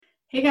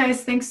Hey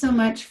guys, thanks so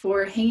much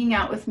for hanging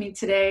out with me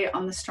today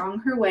on the Strong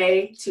Her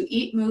Way to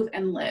Eat, Move,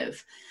 and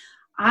Live.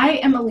 I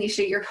am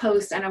Alicia, your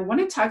host, and I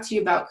want to talk to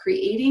you about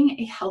creating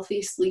a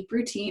healthy sleep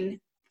routine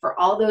for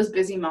all those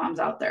busy moms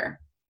out there.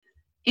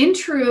 In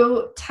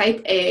true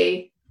type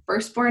A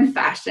firstborn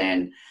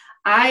fashion,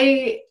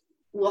 I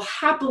will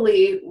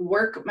happily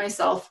work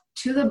myself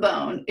to the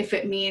bone if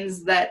it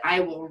means that I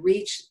will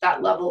reach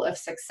that level of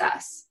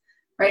success,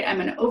 right?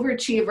 I'm an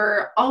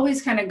overachiever,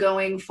 always kind of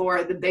going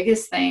for the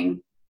biggest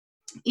thing,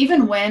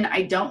 even when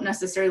I don't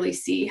necessarily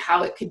see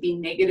how it could be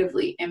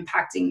negatively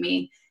impacting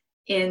me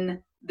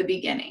in the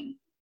beginning,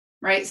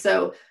 right?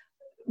 So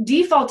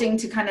defaulting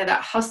to kind of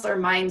that hustler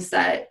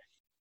mindset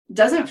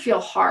doesn't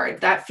feel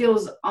hard. That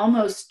feels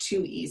almost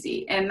too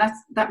easy. And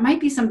that might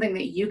be something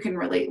that you can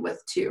relate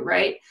with too,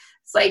 right?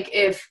 It's like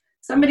if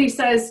somebody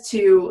says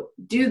to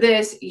do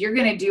this, you're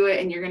going to do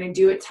it and you're going to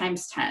do it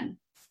times 10.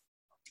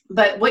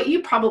 But what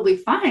you probably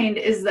find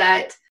is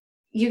that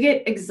you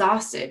get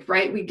exhausted,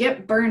 right? We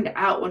get burned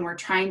out when we're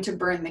trying to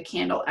burn the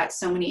candle at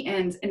so many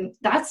ends, and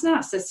that's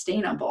not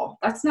sustainable.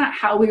 That's not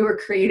how we were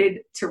created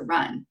to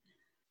run.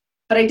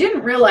 But I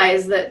didn't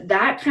realize that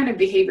that kind of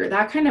behavior,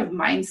 that kind of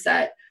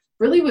mindset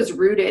really was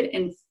rooted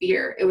in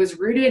fear. It was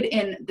rooted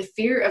in the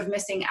fear of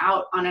missing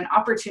out on an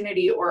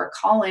opportunity or a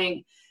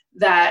calling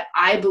that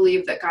I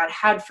believed that God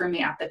had for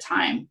me at the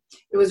time.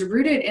 It was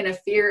rooted in a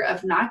fear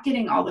of not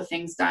getting all the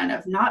things done,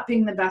 of not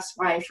being the best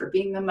wife or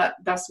being the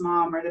best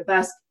mom or the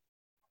best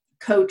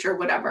coach or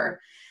whatever,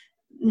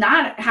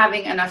 not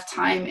having enough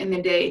time in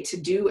the day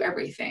to do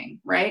everything,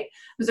 right?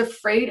 I was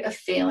afraid of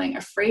failing,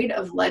 afraid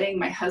of letting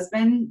my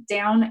husband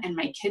down and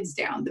my kids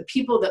down, the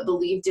people that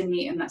believed in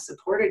me and that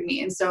supported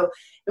me. And so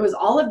it was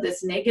all of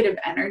this negative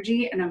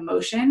energy and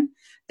emotion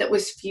that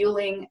was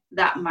fueling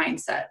that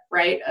mindset,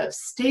 right? Of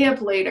stay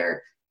up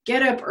later,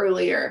 get up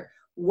earlier,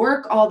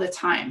 work all the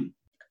time.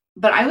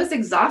 But I was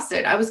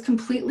exhausted. I was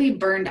completely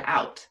burned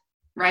out,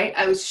 right?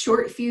 I was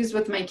short fused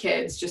with my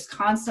kids, just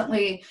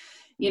constantly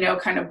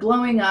kind of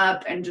blowing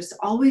up and just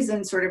always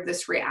in sort of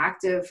this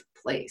reactive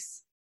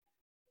place.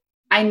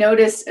 I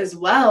noticed as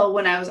well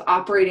when I was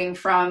operating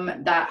from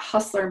that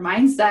hustler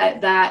mindset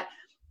that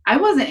I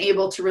wasn't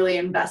able to really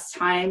invest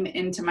time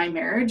into my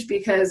marriage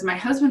because my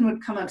husband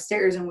would come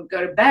upstairs and would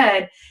go to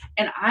bed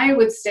and I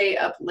would stay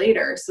up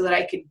later so that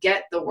I could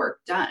get the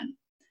work done.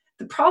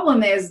 The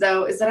problem is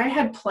that I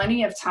had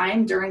plenty of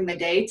time during the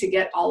day to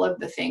get all of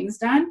the things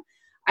done.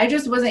 I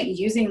just wasn't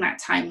using that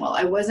time well.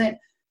 I wasn't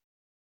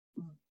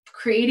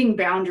creating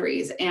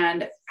boundaries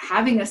and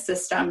having a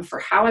system for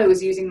how I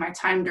was using my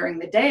time during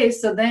the day.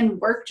 So then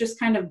work just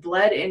kind of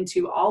bled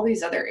into all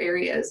these other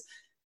areas,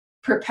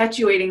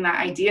 perpetuating that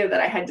idea that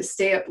I had to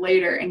stay up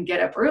later and get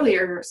up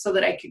earlier so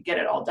that I could get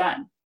it all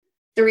done.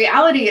 The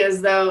reality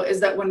is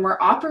that when we're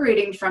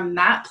operating from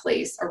that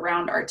place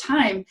around our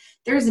time,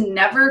 there's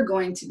never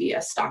going to be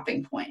a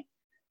stopping point.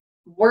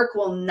 Work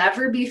will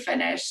never be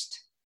finished.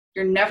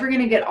 You're never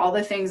going to get all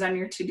the things on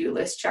your to-do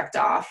list checked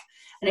off.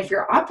 And if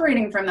you're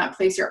operating from that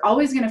place, you're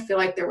always going to feel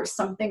like there was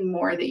something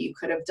more that you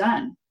could have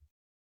done.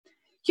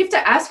 You have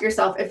to ask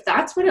yourself, if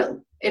that's what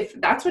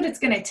it's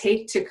going to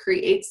take to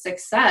create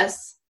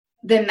success,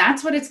 then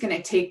that's what it's going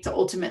to take to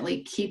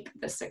ultimately keep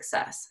the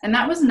success. And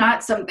that was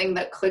not something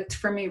that clicked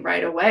for me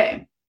right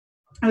away.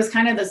 It was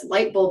kind of this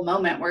light bulb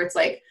moment where it's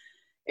like,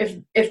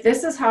 if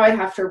this is how I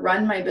have to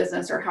run my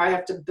business or how I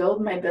have to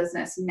build my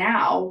business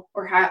now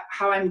or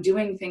how I'm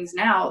doing things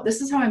now,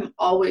 this is how I'm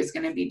always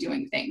going to be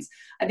doing things.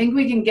 I think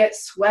we can get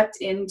swept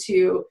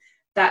into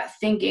that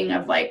thinking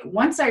of like,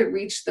 once I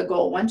reach the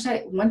goal, once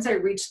I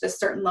reach this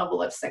certain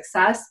level of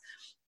success,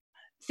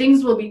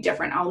 things will be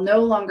different. I'll no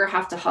longer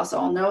have to hustle.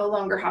 I'll no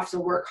longer have to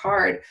work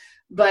hard.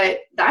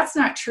 But that's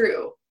not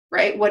true,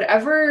 right?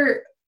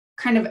 Whatever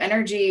kind of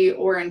energy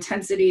or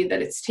intensity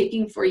that it's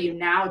taking for you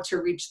now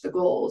to reach the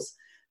goals,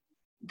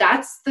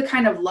 that's the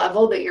kind of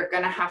level that you're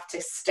going to have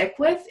to stick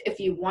with if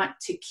you want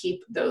to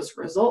keep those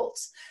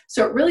results.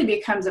 So it really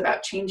becomes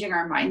about changing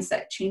our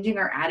mindset, changing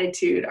our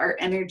attitude, our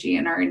energy,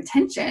 and our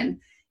intention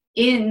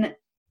in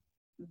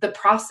the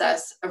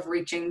process of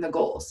reaching the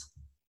goals,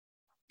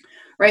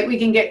 right? We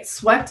can get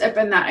swept up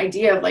in that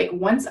idea of like,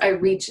 once I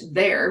reach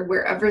there,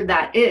 wherever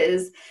that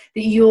is,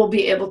 that you'll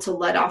be able to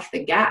let off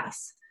the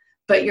gas.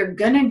 But you're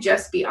going to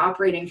just be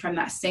operating from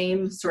that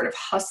same sort of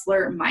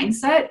hustler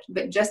mindset,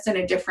 but just in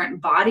a different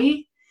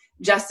body,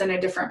 just in a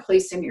different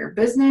place in your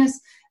business,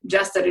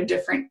 just at a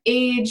different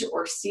age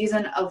or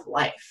season of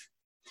life.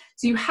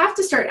 So you have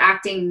to start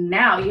acting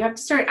now. You have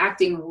to start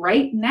acting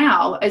right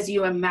now as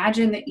you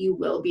imagine that you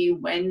will be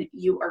when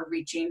you are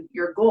reaching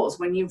your goals,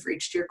 when you've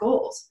reached your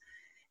goals.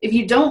 If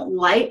you don't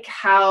like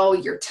how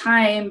your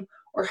time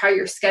or how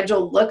your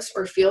schedule looks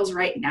or feels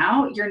right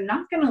now, you're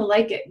not going to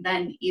like it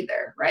then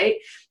either, right?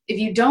 If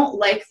you don't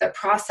like the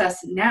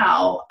process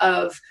now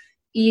of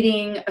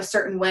eating a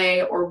certain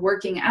way or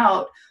working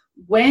out,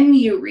 when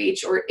you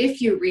reach, or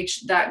if you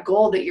reach that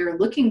goal that you're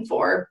looking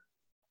for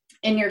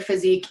in your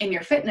physique, in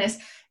your fitness,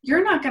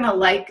 you're not going to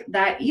like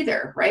that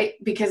either, right?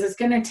 Because it's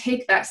going to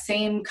take that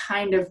same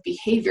kind of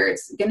behavior.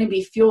 It's going to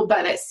be fueled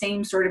by that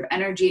same sort of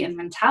energy and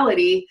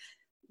mentality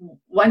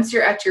once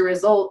you're at your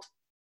result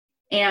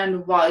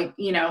and while,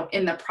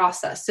 in the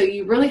process. So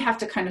you really have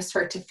to kind of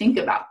start to think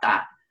about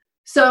that.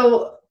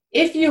 So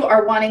if you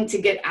are wanting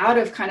to get out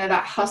of kind of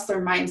that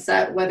hustler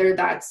mindset, whether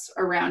that's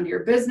around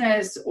your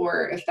business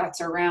or if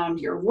that's around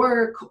your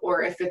work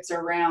or if it's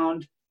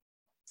around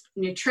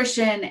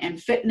nutrition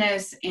and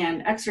fitness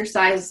and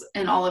exercise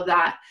and all of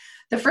that,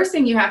 the first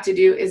thing you have to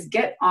do is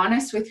get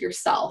honest with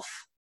yourself.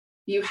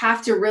 You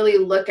have to really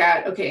look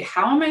at, okay,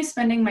 how am I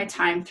spending my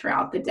time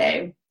throughout the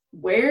day?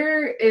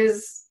 Where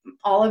is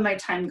all of my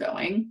time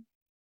going?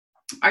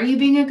 Are you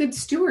being a good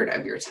steward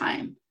of your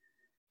time?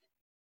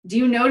 Do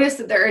you notice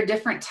that there are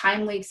different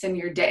time leaks in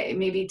your day?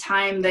 Maybe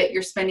time that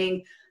you're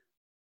spending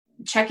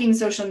checking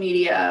social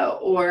media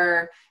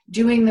or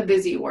doing the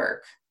busy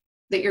work,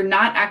 that you're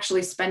not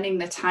actually spending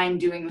the time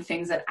doing the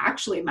things that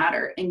actually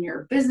matter in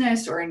your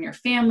business or in your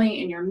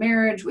family, in your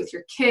marriage, with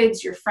your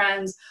kids, your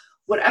friends,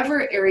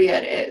 whatever area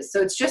it is.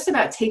 So it's just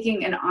about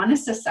taking an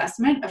honest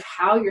assessment of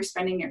how you're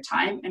spending your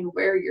time and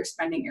where you're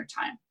spending your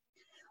time.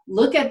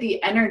 Look at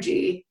the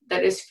energy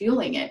that is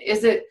fueling it.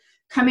 Is it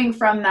coming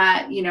from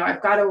that,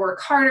 I've got to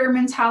work harder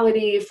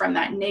mentality, from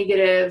that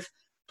negative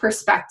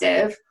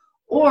perspective?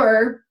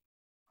 Or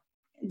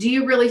do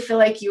you really feel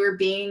like you are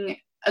being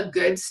a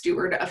good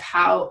steward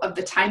of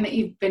the time that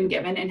you've been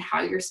given and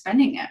how you're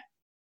spending it?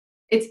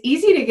 It's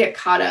easy to get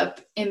caught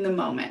up in the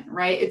moment,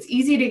 right? It's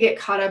easy to get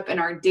caught up in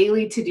our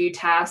daily to-do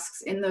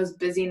tasks, in those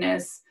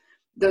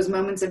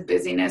moments of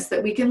busyness,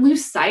 that we can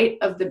lose sight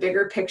of the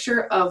bigger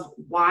picture of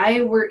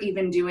why we're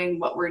even doing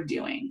what we're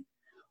doing.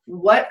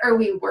 What are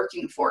we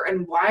working for,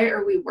 and why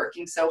are we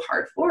working so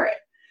hard for it?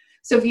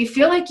 So if you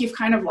feel like you've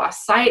kind of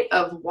lost sight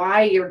of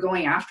why you're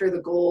going after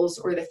the goals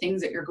or the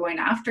things that you're going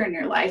after in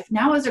your life,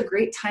 now is a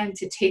great time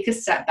to take a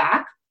step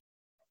back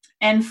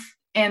and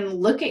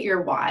look at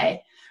your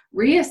why,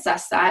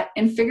 reassess that,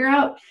 and figure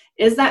out,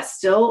 is that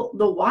still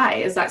the why?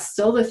 Is that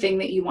still the thing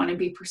that you want to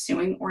be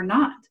pursuing or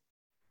not?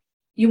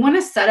 You want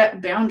to set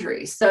up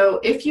boundaries.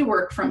 So if you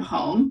work from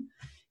home,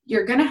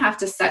 you're going to have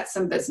to set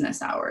some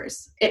business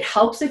hours. It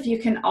helps if you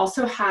can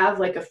also have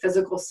like a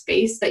physical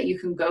space that you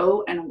can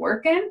go and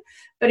work in.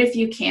 But if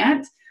you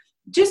can't,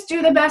 just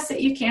do the best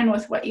that you can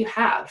with what you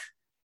have.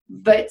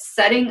 But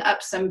setting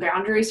up some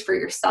boundaries for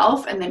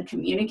yourself and then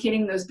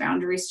communicating those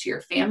boundaries to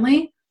your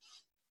family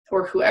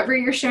or whoever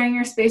you're sharing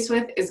your space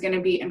with is going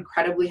to be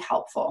incredibly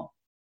helpful.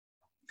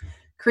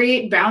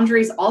 Create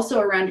boundaries also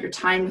around your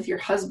time with your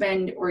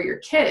husband or your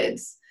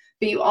kids,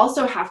 but you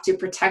also have to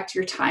protect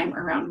your time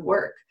around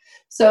work.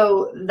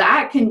 So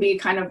that can be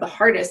kind of the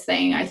hardest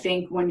thing, I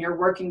think, when you're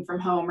working from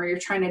home or you're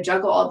trying to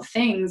juggle all the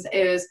things,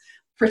 is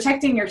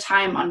protecting your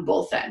time on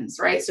both ends,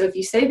 right? So if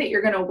you say that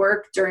you're going to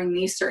work during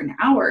these certain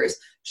hours,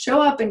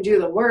 show up and do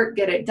the work,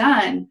 get it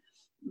done.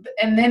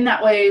 And then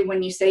that way,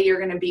 when you say you're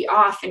going to be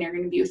off and you're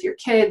going to be with your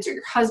kids or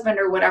your husband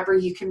or whatever,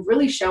 you can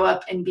really show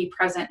up and be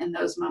present in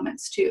those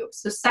moments too.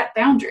 So set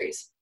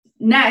boundaries.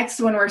 Next,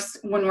 when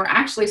we're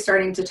actually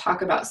starting to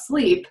talk about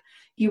sleep,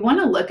 you want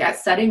to look at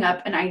setting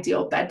up an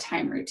ideal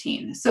bedtime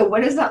routine. So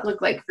what does that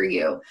look like for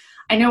you?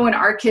 I know when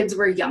our kids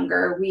were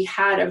younger, we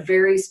had a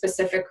very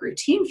specific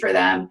routine for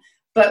them.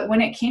 But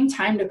when it came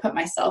time to put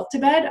myself to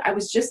bed, I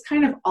was just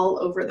kind of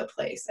all over the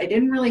place. I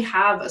didn't really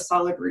have a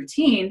solid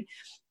routine.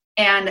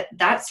 And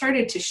that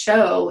started to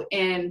show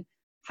in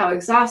how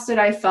exhausted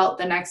I felt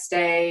the next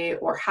day,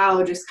 or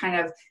how just kind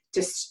of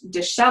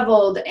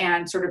disheveled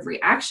and sort of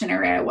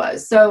reactionary I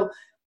was. So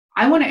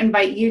I want to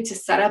invite you to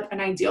set up an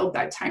ideal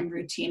bedtime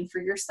routine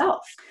for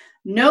yourself.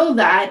 Know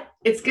that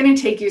it's going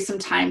to take you some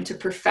time to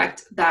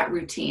perfect that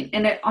routine.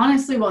 And it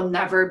honestly will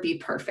never be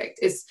perfect.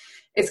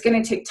 It's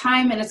going to take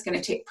time and it's going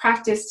to take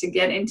practice to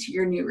get into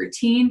your new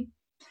routine.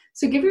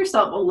 So give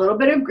yourself a little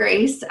bit of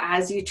grace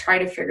as you try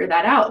to figure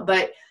that out.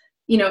 But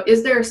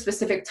is there a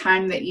specific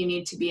time that you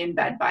need to be in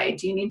bed by?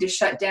 Do you need to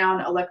shut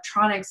down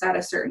electronics at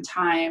a certain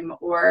time,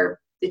 or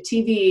the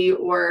TV,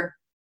 or,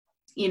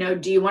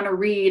 do you want to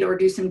read or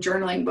do some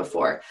journaling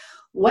before?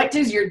 What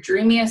does your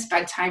dreamiest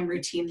bedtime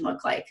routine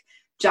look like?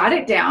 Jot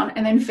it down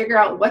and then figure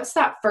out what's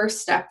that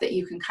first step that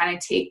you can kind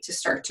of take to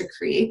start to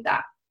create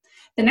that.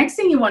 The next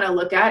thing you want to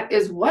look at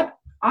is what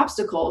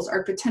obstacles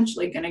are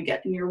potentially going to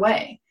get in your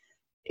way.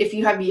 If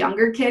you have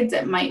younger kids,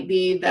 it might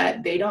be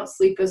that they don't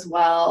sleep as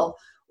well,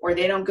 or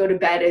they don't go to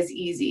bed as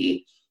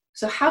easy.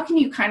 So how can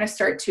you kind of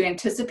start to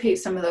anticipate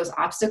some of those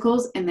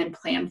obstacles and then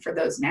plan for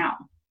those now?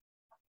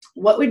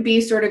 What would be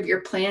sort of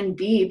your plan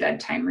B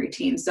bedtime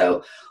routine?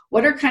 So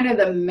what are kind of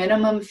the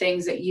minimum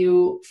things that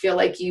you feel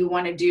like you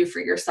want to do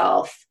for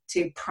yourself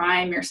to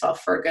prime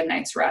yourself for a good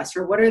night's rest?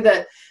 Or what are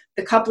the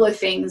couple of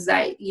things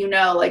that,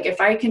 like,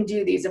 if I can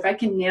do these, if I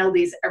can nail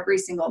these every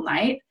single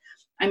night,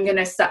 I'm going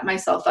to set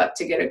myself up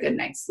to get a good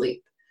night's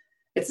sleep.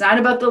 It's not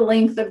about the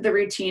length of the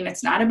routine.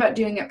 It's not about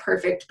doing it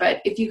perfect. But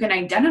if you can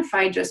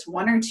identify just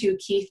one or two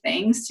key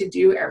things to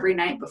do every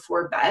night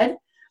before bed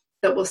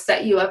that will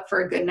set you up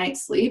for a good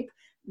night's sleep,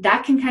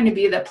 that can kind of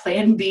be the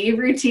plan B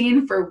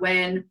routine for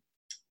when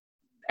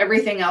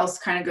everything else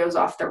kind of goes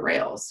off the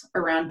rails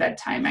around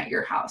bedtime at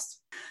your house.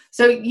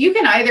 So you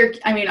can either,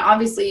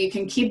 obviously you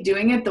can keep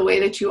doing it the way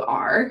that you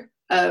are,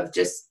 of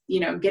just,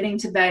 getting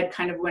to bed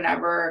kind of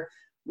whenever,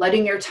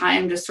 letting your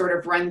time just sort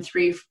of run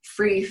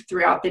free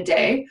throughout the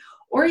day,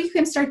 or you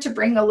can start to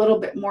bring a little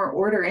bit more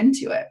order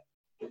into it.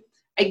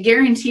 I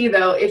guarantee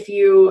though, if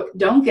you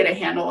don't get a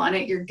handle on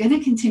it, you're going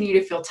to continue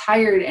to feel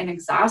tired and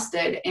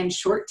exhausted and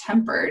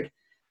short-tempered,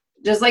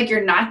 just like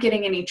you're not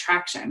getting any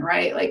traction,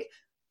 right?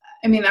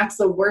 That's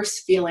the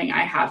worst feeling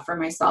I have for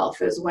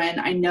myself, is when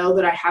I know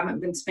that I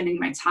haven't been spending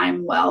my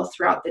time well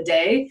throughout the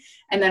day.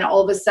 And then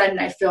all of a sudden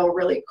I feel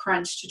really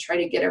crunched to try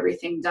to get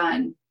everything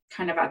done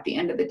kind of at the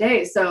end of the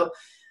day. So,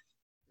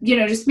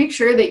 just make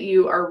sure that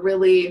you are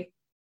really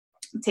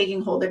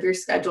taking hold of your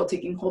schedule,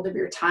 taking hold of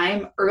your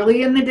time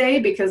early in the day,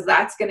 because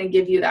that's going to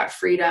give you that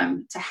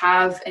freedom to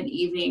have an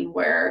evening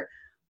where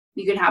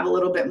you can have a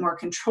little bit more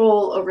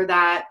control over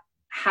that,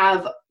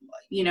 have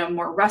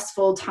more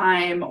restful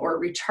time or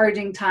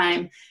recharging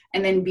time,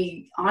 and then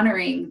be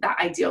honoring that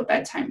ideal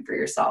bedtime for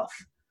yourself.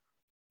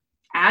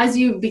 As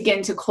you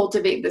begin to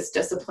cultivate this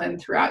discipline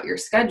throughout your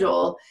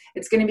schedule,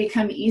 it's going to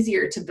become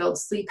easier to build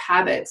sleep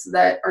habits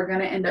that are going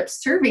to end up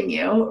serving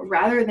you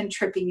rather than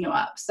tripping you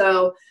up.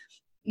 So,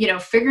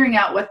 figuring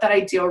out what that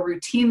ideal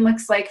routine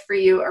looks like for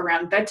you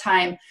around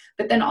bedtime,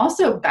 but then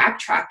also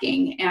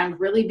backtracking and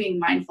really being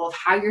mindful of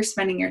how you're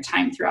spending your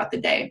time throughout the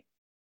day.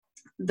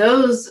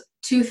 Those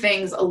two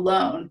things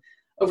alone,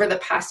 over the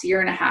past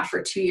 1.5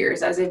 or 2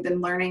 years, as I've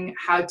been learning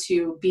how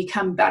to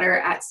become better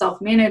at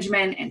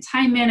self-management and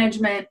time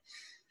management,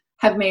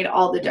 have made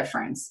all the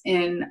difference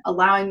in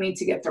allowing me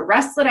to get the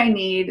rest that I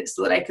need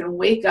so that I can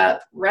wake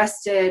up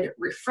rested,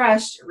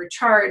 refreshed,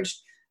 recharged,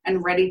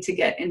 and ready to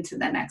get into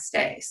the next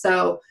day.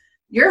 So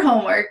your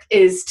homework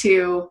is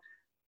to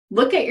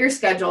look at your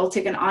schedule,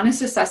 take an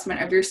honest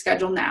assessment of your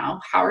schedule now.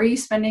 How are you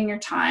spending your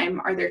time?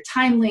 Are there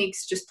time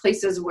leaks, just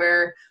places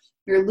where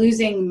you're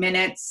losing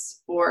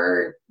minutes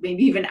or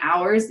maybe even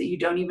hours that you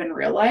don't even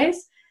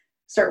realize?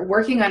 Start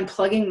working on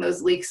plugging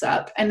those leaks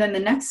up. And then the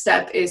next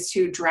step is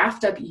to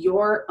draft up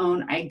your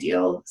own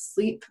ideal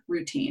sleep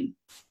routine.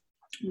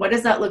 What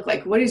does that look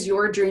like? What does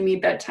your dreamy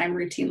bedtime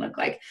routine look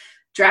like?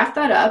 Draft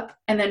that up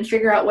and then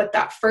figure out what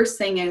that first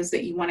thing is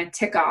that you want to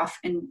tick off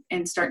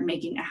and start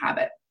making a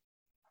habit.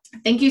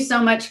 Thank you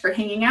so much for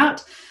hanging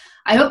out.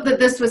 I hope that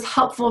this was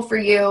helpful for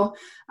you.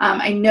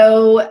 I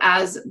know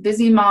as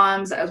busy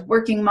moms, as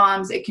working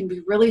moms, it can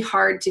be really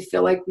hard to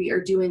feel like we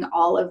are doing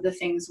all of the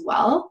things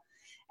well.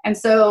 And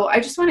so I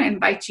just want to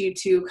invite you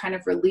to kind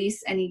of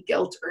release any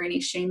guilt or any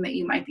shame that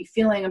you might be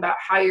feeling about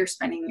how you're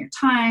spending your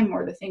time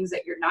or the things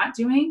that you're not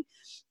doing,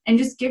 and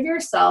just give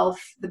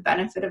yourself the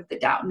benefit of the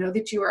doubt. Know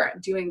that you are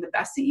doing the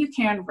best that you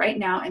can right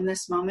now in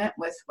this moment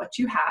with what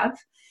you have,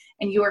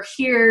 and you are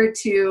here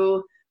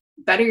to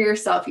better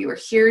yourself. You are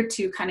here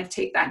to kind of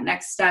take that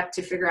next step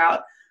to figure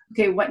out,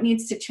 okay, what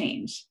needs to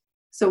change?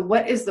 So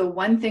what is the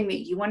one thing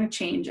that you want to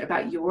change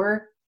about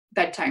your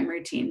bedtime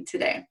routine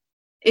today?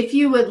 If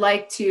you would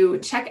like to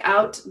check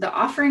out the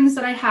offerings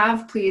that I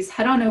have, please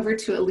head on over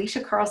to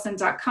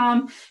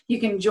aliciacarlson.com. You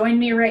can join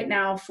me right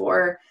now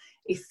for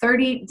a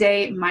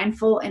 30-day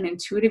mindful and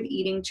intuitive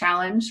eating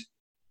challenge.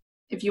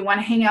 If you want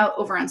to hang out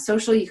over on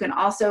social, you can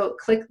also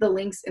click the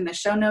links in the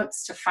show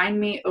notes to find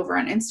me over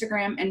on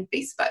Instagram and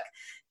Facebook.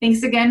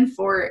 Thanks again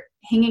for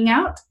hanging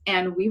out,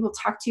 and we will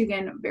talk to you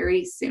again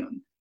very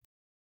soon.